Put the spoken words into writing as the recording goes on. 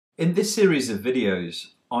In this series of videos,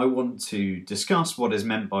 I want to discuss what is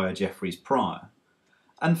meant by a Jeffreys prior.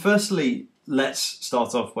 And firstly, let's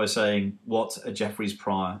start off by saying what a Jeffreys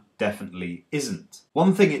prior definitely isn't.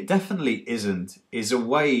 One thing it definitely isn't is a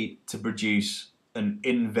way to produce an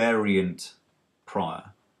invariant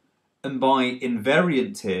prior. And by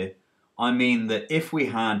invariant here, I mean that if we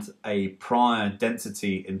had a prior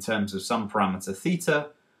density in terms of some parameter theta,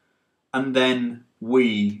 and then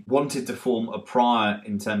we wanted to form a prior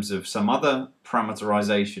in terms of some other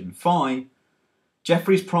parameterization phi,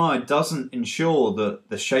 Jeffreys prior doesn't ensure that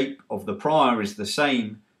the shape of the prior is the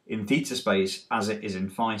same in theta space as it is in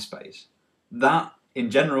phi space. That,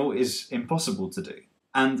 in general, is impossible to do.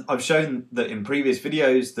 And I've shown that in previous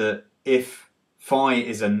videos that if phi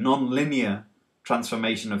is a non-linear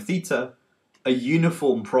transformation of theta, a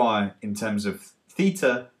uniform prior in terms of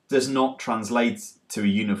theta does not translate to a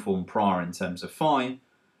uniform prior in terms of phi,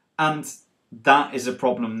 and that is a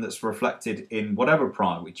problem that's reflected in whatever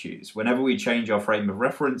prior we choose. Whenever we change our frame of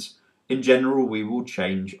reference, in general we will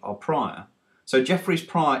change our prior. So Jeffreys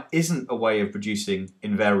prior isn't a way of producing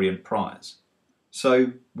invariant priors.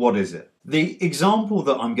 So what is it? The example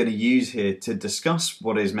that I'm going to use here to discuss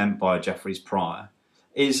what is meant by a Jeffreys prior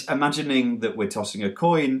is imagining that we're tossing a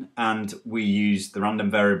coin and we use the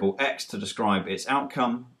random variable x to describe its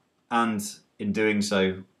outcome, and in doing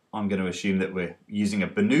so I'm going to assume that we're using a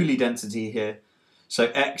Bernoulli density here. So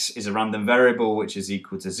x is a random variable which is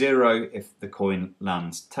equal to 0 if the coin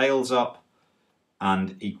lands tails up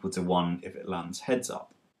and equal to 1 if it lands heads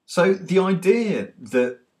up. So the idea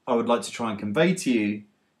that I would like to try and convey to you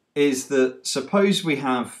is that suppose we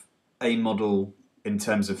have a model in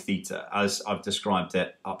terms of theta as I've described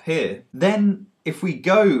it up here. Then if we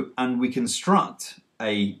go and we construct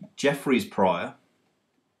a Jeffreys prior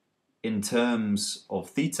in terms of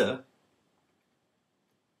theta,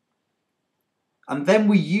 and then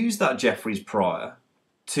we use that Jeffreys prior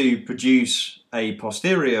to produce a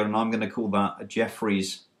posterior, and I'm going to call that a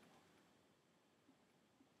Jeffreys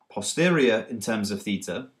posterior in terms of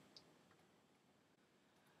theta,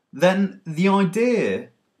 then the idea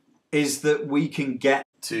is that we can get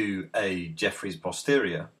to a Jeffreys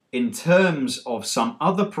posterior in terms of some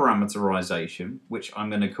other parameterization, which I'm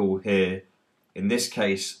going to call here, in this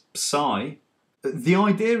case, psi. The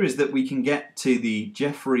idea is that we can get to the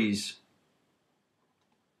Jeffreys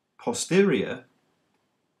posterior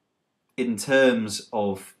in terms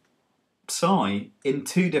of psi in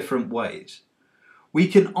two different ways. We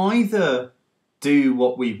can either do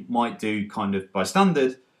what we might do kind of by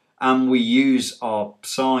standard, and we use our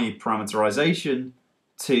psi parameterization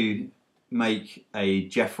to make a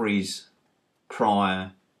Jeffreys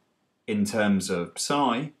prior in terms of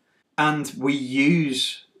psi, and we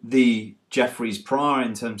use the Jeffreys prior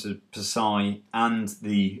in terms of psi and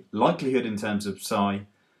the likelihood in terms of psi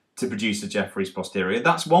to produce a Jeffreys posterior.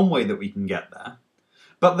 That's one way that we can get there.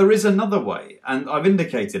 But there is another way, and I've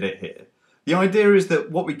indicated it here. The idea is that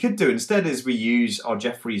what we could do instead is we use our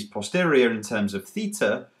Jeffreys posterior in terms of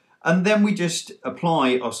theta, and then we just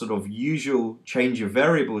apply our sort of usual change of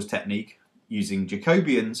variables technique using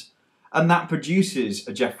Jacobians, and that produces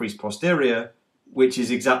a Jeffreys posterior which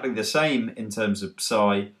is exactly the same in terms of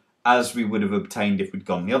psi as we would have obtained if we'd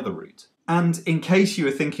gone the other route. And in case you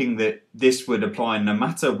were thinking that this would apply no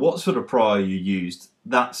matter what sort of prior you used,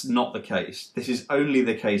 that's not the case. This is only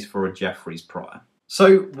the case for a Jeffreys prior.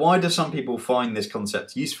 So why do some people find this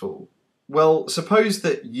concept useful? Well, suppose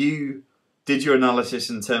that you did your analysis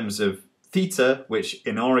in terms of theta, which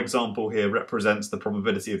in our example here represents the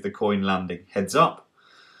probability of the coin landing heads up,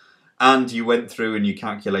 and you went through and you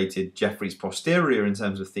calculated Jeffreys posterior in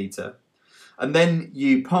terms of theta, and then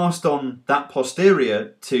you passed on that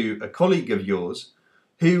posterior to a colleague of yours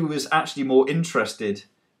who was actually more interested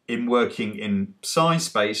in working in psi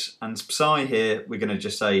space, and psi here we're going to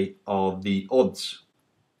just say are the odds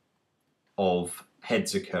of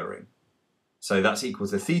heads occurring. So that's equal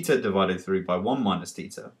to theta divided through by 1 minus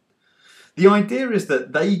theta. The idea is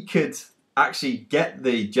that they could actually get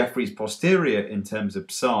the Jeffreys posterior in terms of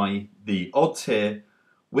psi, the odds here,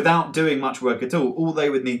 without doing much work at all. All they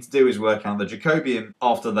would need to do is work out the Jacobian.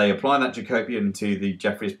 After they apply that Jacobian to the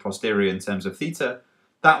Jeffreys posterior in terms of theta,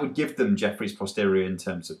 that would give them Jeffreys posterior in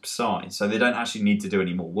terms of psi. So they don't actually need to do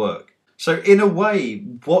any more work. So in a way,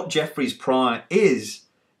 what Jeffreys prior is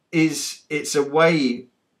it's a way,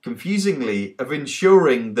 confusingly, of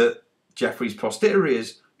ensuring that Jeffreys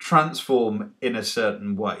posteriors transform in a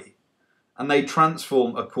certain way. And they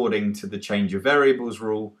transform according to the change of variables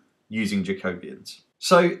rule using Jacobians.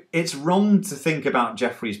 So it's wrong to think about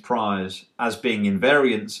Jeffreys priors as being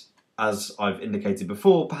invariants, as I've indicated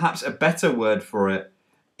before. Perhaps a better word for it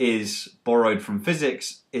is borrowed from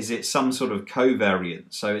physics is it's some sort of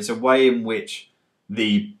covariance. So it's a way in which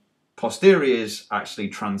the posteriors actually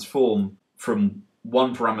transform from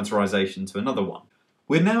one parameterization to another one.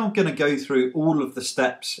 We're now going to go through all of the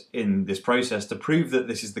steps in this process to prove that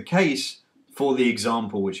this is the case for the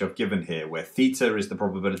example which I've given here, where theta is the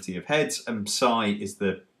probability of heads and psi is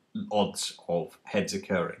the odds of heads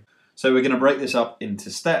occurring. So we're going to break this up into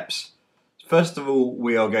steps. First of all,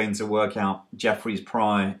 we are going to work out Jeffreys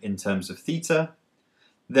prior in terms of theta.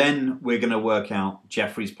 Then we're going to work out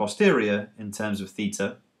Jeffreys posterior in terms of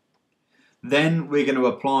theta. Then we're going to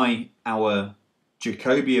apply our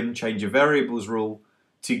Jacobian change of variables rule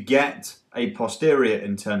to get a posterior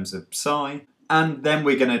in terms of psi. And then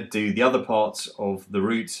we're going to do the other parts of the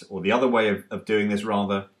root, or the other way of doing this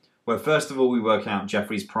rather, where first of all we work out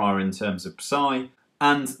Jeffreys prior in terms of psi,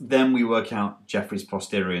 and then we work out Jeffreys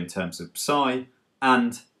posterior in terms of psi,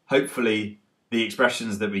 and hopefully the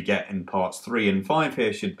expressions that we get in parts 3 and 5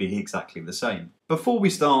 here should be exactly the same. Before we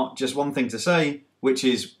start, just one thing to say, which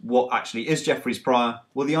is what actually is Jeffreys prior.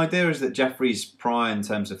 Well, the idea is that Jeffreys prior in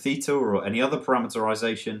terms of theta or any other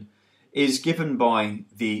parameterization is given by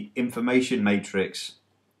the information matrix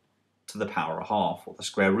to the power of half, or the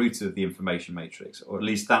square root of the information matrix, or at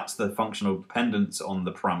least that's the functional dependence on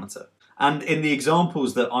the parameter. And in the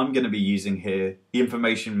examples that I'm going to be using here, the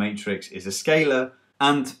information matrix is a scalar,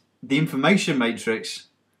 and the information matrix,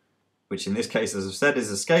 which in this case, as I've said,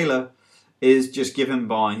 is a scalar, is just given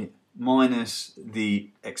by minus the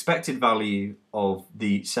expected value of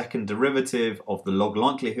the second derivative of the log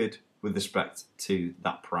likelihood with respect to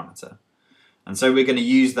that parameter. And so we're going to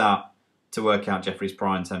use that to work out Jeffreys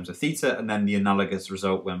prior in terms of theta, and then the analogous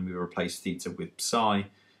result when we replace theta with psi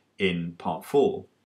in part 4.